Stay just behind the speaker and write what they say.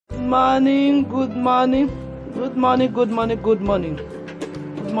morning, good morning, good morning, good morning, good morning.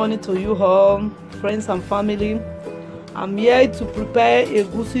 Good morning to you all, friends and family. I'm here to prepare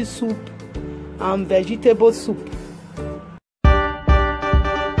egusi soup and vegetable soup.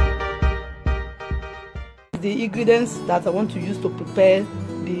 The ingredients that I want to use to prepare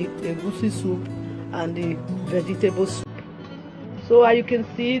the egusi soup and the vegetable soup. So as you can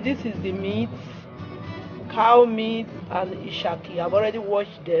see, this is the meat, cow meat and ishaki. I've already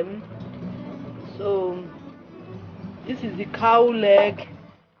washed them. So this is the cow leg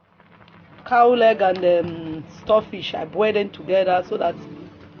and stockfish. I boiled them together so that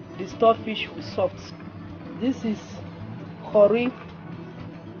the stockfish will soft. This is curry.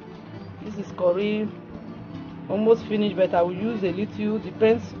 Almost finished, but I will use a little,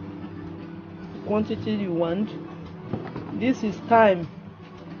 depends the quantity you want. This is thyme.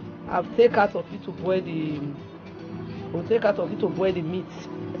 I'll take out of it to boil the meat.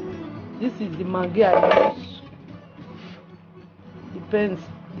 This is the maggi I use. Depends.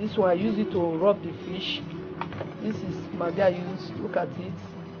 This one I use it to rub the fish. This is maggi I use. Look at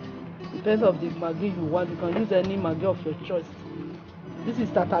it. Depends of the maggi you want. You can use any maggi of your choice. This is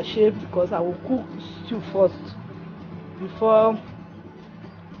tatashe because I will cook stew first before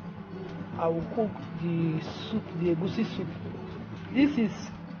I will cook the soup, the egusi soup. This is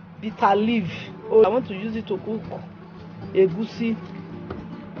bitter leaf. I want to use it to cook egusi.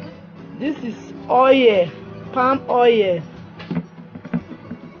 This is oil, palm oil.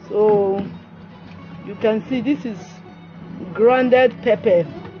 So you can see this is grounded pepper.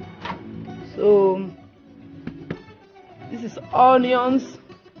 So this is onions,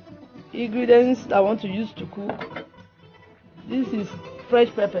 ingredients that I want to use to cook. This is fresh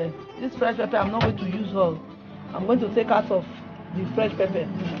pepper. This fresh pepper I'm not going to use all. I'm going to take out of the fresh pepper.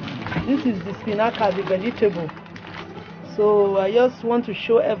 This is the spinach, the vegetable. So I just want to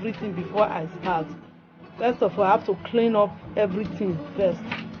show everything before I start. First of all, I have to clean up everything first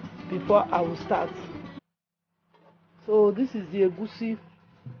before I will start. So this is the egusi.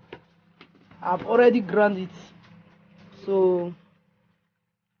 I've already ground it. So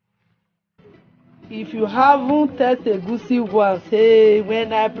if you haven't tasted egusi once, hey,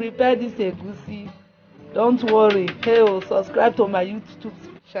 when I prepare this egusi, don't worry, hey, subscribe to my YouTube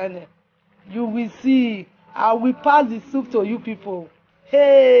channel. You will see, I will pass the soup to you people.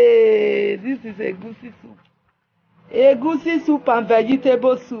 Hey, this is egusi soup. Egusi soup and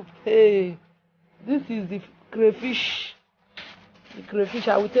vegetable soup. Hey, this is the crayfish. The crayfish,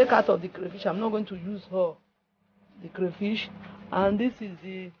 I will take out of the crayfish. I'm not going to use all the crayfish. And this is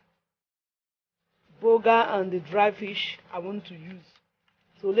the boga and the dry fish I want to use.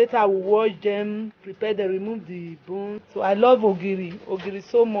 So later I will wash them, prepare them, remove the bone. So I love ogiri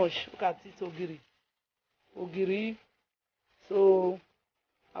so much. Look at it, ogiri. So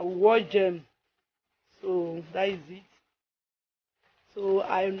I will wash them. So that is it. So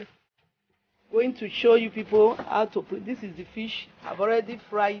I'm going to show you people how to put. This is the fish. I've already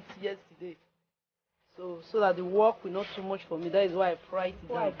fried it yesterday. So that the work will not too much for me. That is why I fried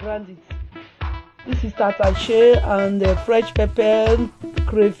it. I ground it. This is tatashe and the fresh pepper,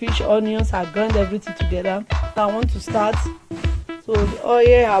 crayfish, onions. I grind everything together. I want to start. So the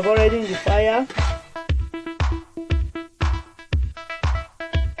oil I've already in the fire.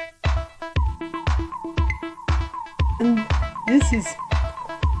 And this is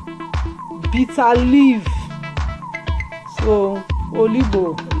bitter leaf. So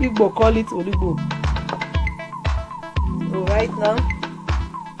olibo, Igbo call it olibo. So right now,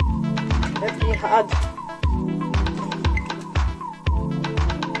 let me add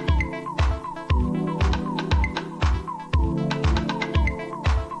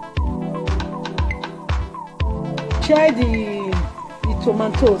the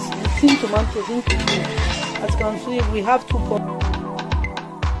tomatoes, the tin tomatoes into it. As you can see, we have 2 pots.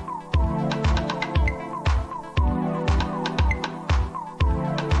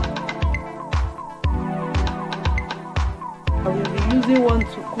 I will be using one to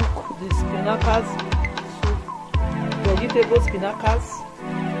cook the spinach soup, vegetable spinach.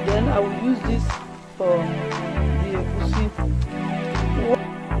 Then I will use this for the egusi.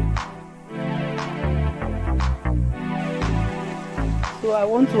 So I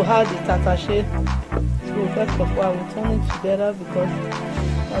want to add the tatashe. So first of all, I will turn it together because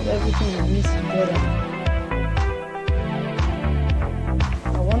not everything is mixed together.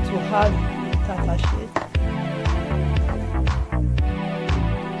 I want to add tatashe.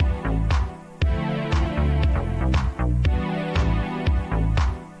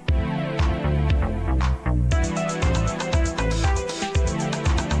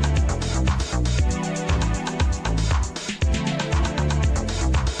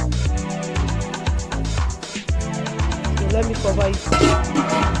 Let me cover it.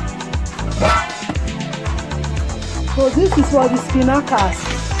 So this is for the spinacas,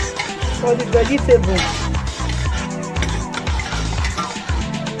 for the vegetable.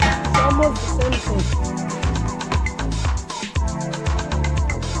 It's almost the same thing.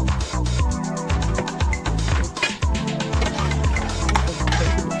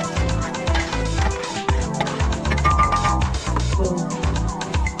 So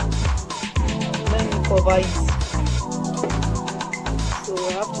let me cover it. So I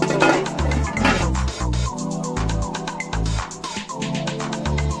have to cover it.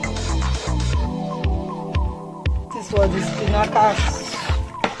 For the spinacas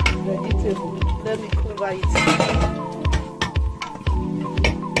vegetable, let me cover it.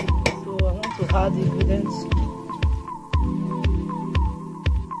 So I want to add the ingredients.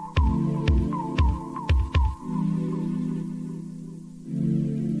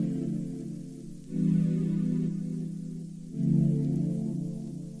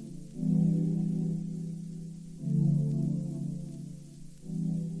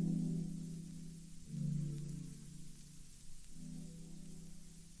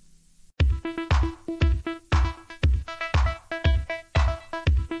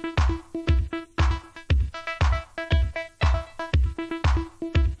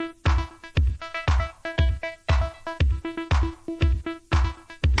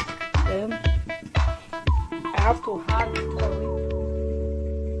 I have to add curry.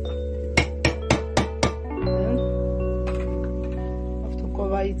 Then I have to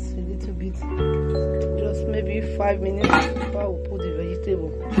cover it a little bit, just maybe 5 minutes before I will put the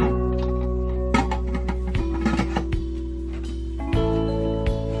vegetable.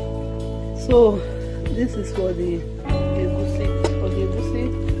 So this is for the egusi. For the egusi,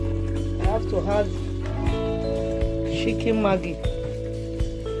 I have to add chicken maggi.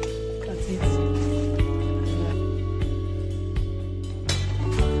 That's it.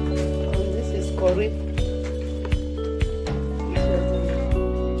 And this is curry.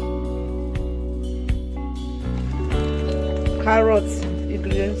 Carrots,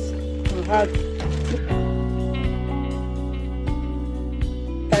 ingredients. I add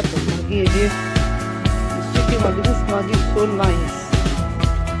type of maggi again. This chicken maggi. This maggi is so nice.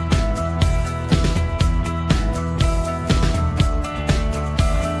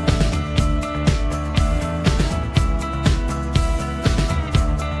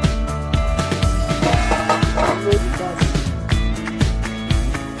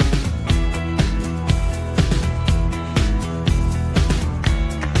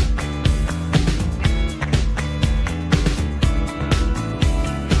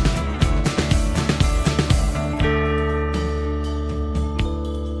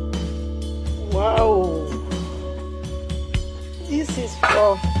 Wow, this is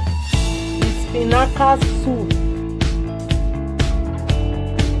for the spinacas soup.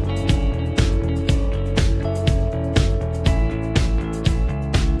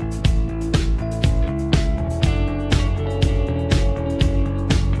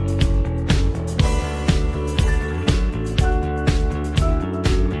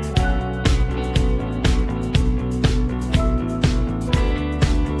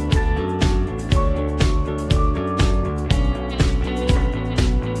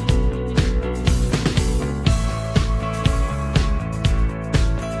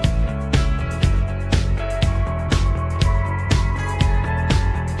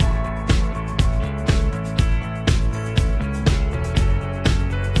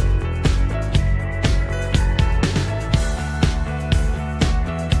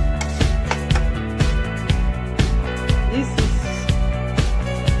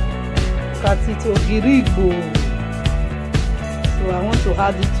 It's ogirigo, so I want to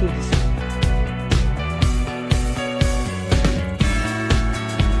add it to this.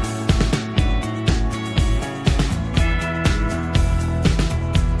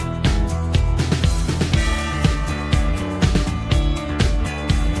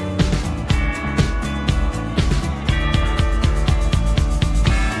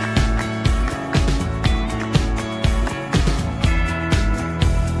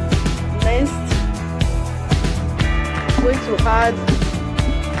 Going to add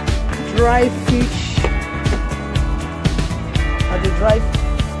dry fish at the dry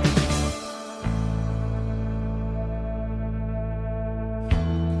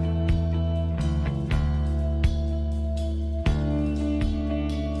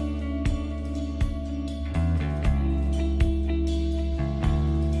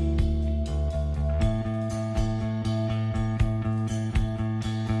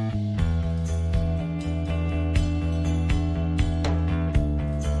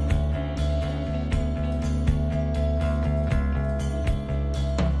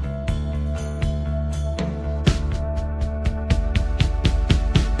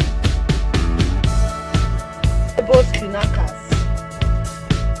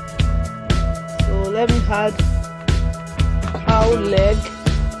let me add cow leg.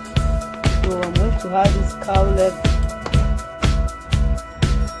 So I'm going to add this cow leg.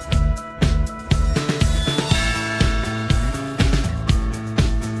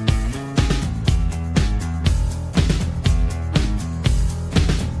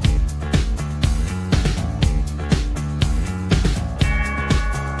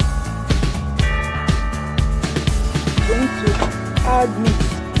 Add meat.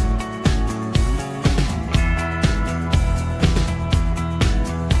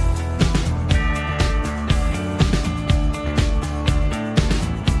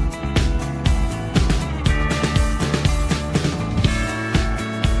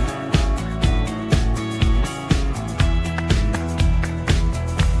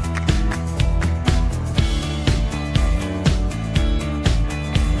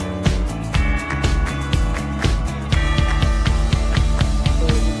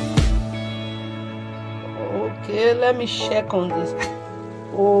 Okay, let me check on this.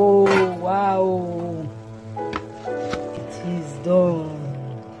 Oh wow, it is done.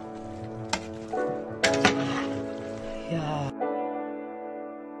 Yeah.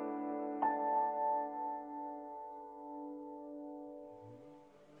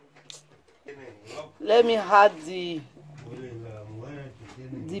 Let me add the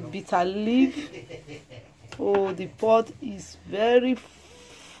bitter leaf. Oh, the pot is very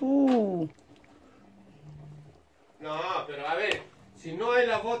full. No, pero a ver, si no hay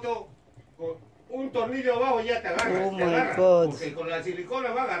la foto, con un tornillo abajo ya te agarra. Oh my God. Porque con la silicona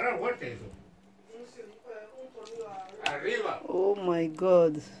va a agarrar fuerte eso. Un tornillo arriba. Oh my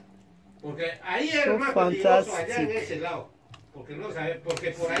God. Porque ahí es So más peligroso allá en fantastic. ese lado. Porque no sabe,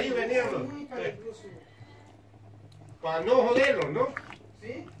 porque por ahí venían los. Para no joderlos, ¿no?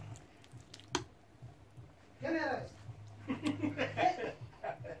 ¿Sí? ¿Quién era ese?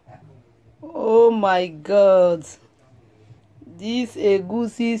 Oh my God. This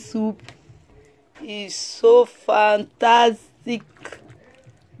egusi soup is so fantastic.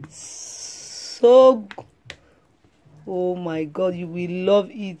 So, oh my God, you will love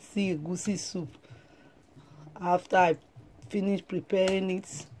it. The egusi soup. After I finish preparing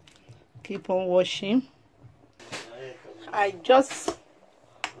it, keep on washing. I just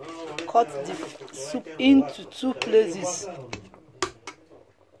cut the soup into two places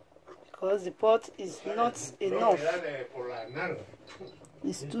because the pot is not enough.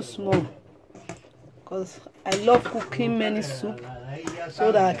 It's too small. Because I love cooking many soup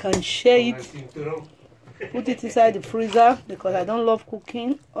so that I can share it, put it inside the freezer because I don't love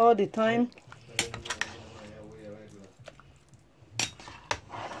cooking all the time.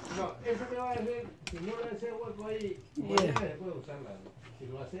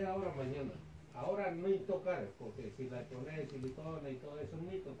 Yeah. Ahora no tocar, porque si la pones silicona y todo eso,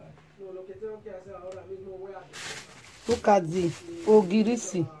 no tocar. No, lo que tengo que hacer ahora mismo voy a... Look at the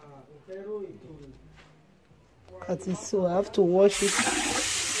ogirisi. Look at it, so I have to wash it.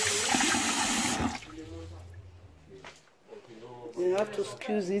 You have to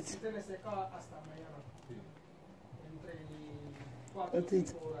excuse it. But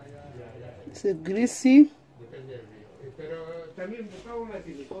it's a greasy.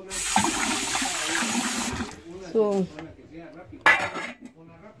 So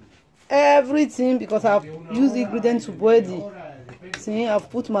everything, because I've used ingredients to boil the thing, I've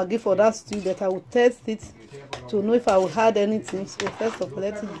put Maggi for that stew, that I will test it to know if I will add anything. So first of all,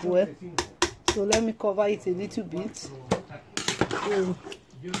 let it boil. So let me cover it a little bit.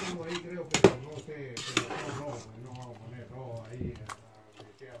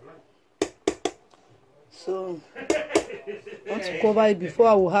 So I want to cover it before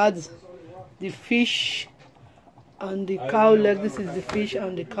I will add the fish and the cow leg. This is the fish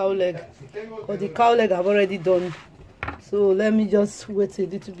and the cow leg, because the cow leg I've already done. So let me just wait a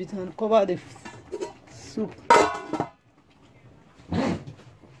little bit and cover the soup.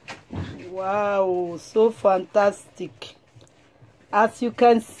 Wow, so fantastic. As you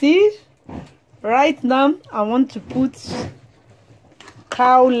can see right now, I want to put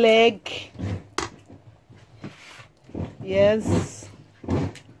cow leg. Yes, I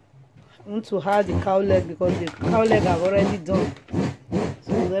want to add the cow leg because the cow leg I've already done.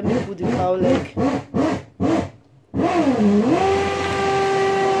 So let me put the cow leg.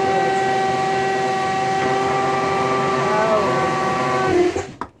 Wow.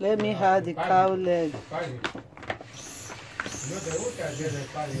 Let me add the cow leg.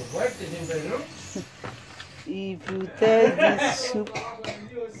 If you taste this soup,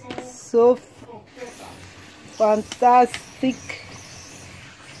 so fantastic,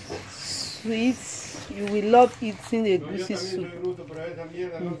 sweet, You will love eating No, yo egusi también soup. soy bruto, pero esa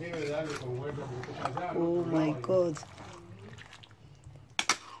mierda no sirve de darle con hueso porque pasa. Oh my God.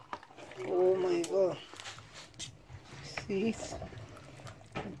 Oh my God. See it?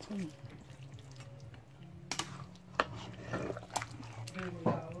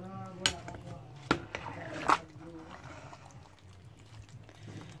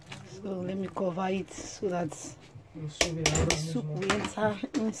 So let me cover it so that the soup will enter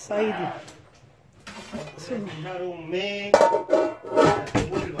inside it. So, Dejar un mes para que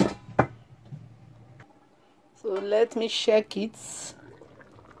vuelva. so let me check it.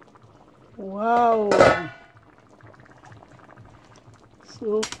 Wow.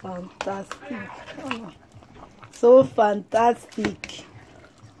 So fantastic. Oh, so fantastic.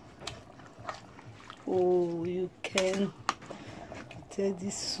 Oh, you can take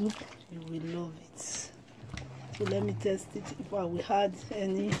this soup, you will love it. So let me test it if I will add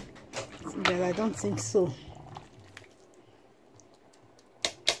any, but I don't think so.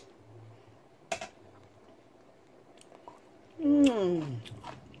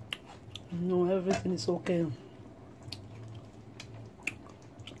 No, everything is okay.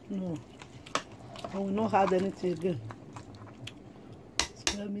 No, I will not add anything again.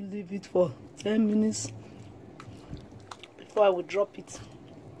 So let me leave it for 10 minutes before I will drop it.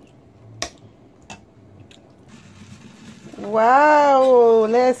 Wow,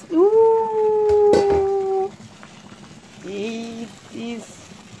 let's, ooh, it is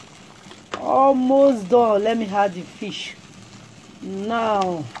almost done. Let me add the fish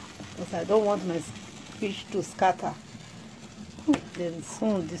now, because I don't want my fish to scatter. There is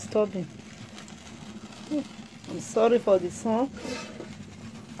sun disturbing. I'm sorry for the sun.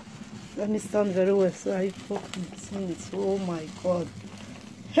 Let me stand very well so I can see it. Oh my God.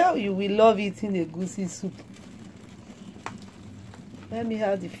 Hell, you will love eating egusi soup. Let me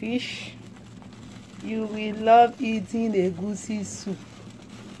have the fish. You will love eating egusi soup.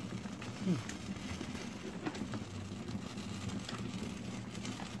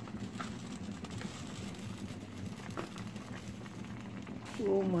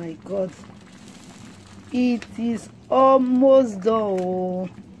 Oh my God. It is almost done.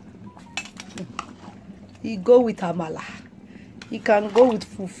 You go with amala. You can go with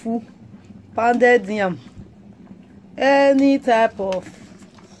fufu, pounded yam, any type of,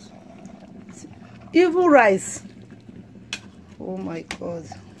 even rice. Oh my God.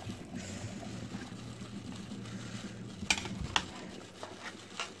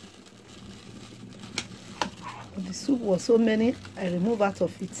 The soup was so many, I removed out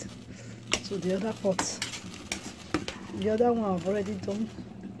of it to the other pot. The other one I've already done.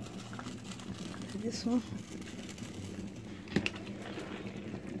 This one.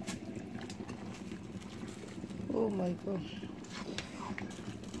 Oh my God.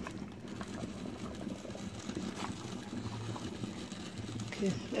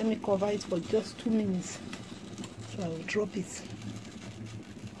 Okay, let me cover it for just 2 minutes. So I will drop it.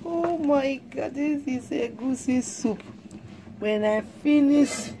 Oh my God, this is egusi soup. When I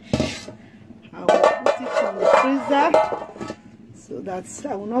finish, I will put it in the freezer so that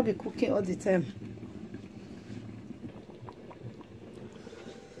I will not be cooking all the time.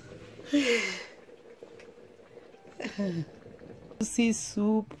 Egusi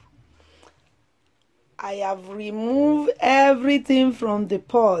soup. I have removed everything from the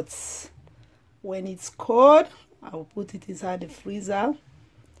pots. When it's cold, I will put it inside the freezer.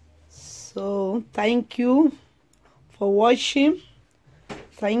 So thank you for watching.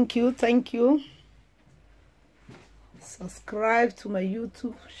 Thank you. Subscribe to my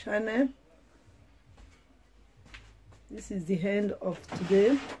YouTube channel. This is the end of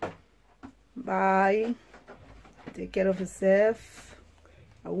today. Bye. Take care of yourself.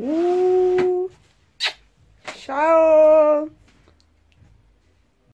 Awoo.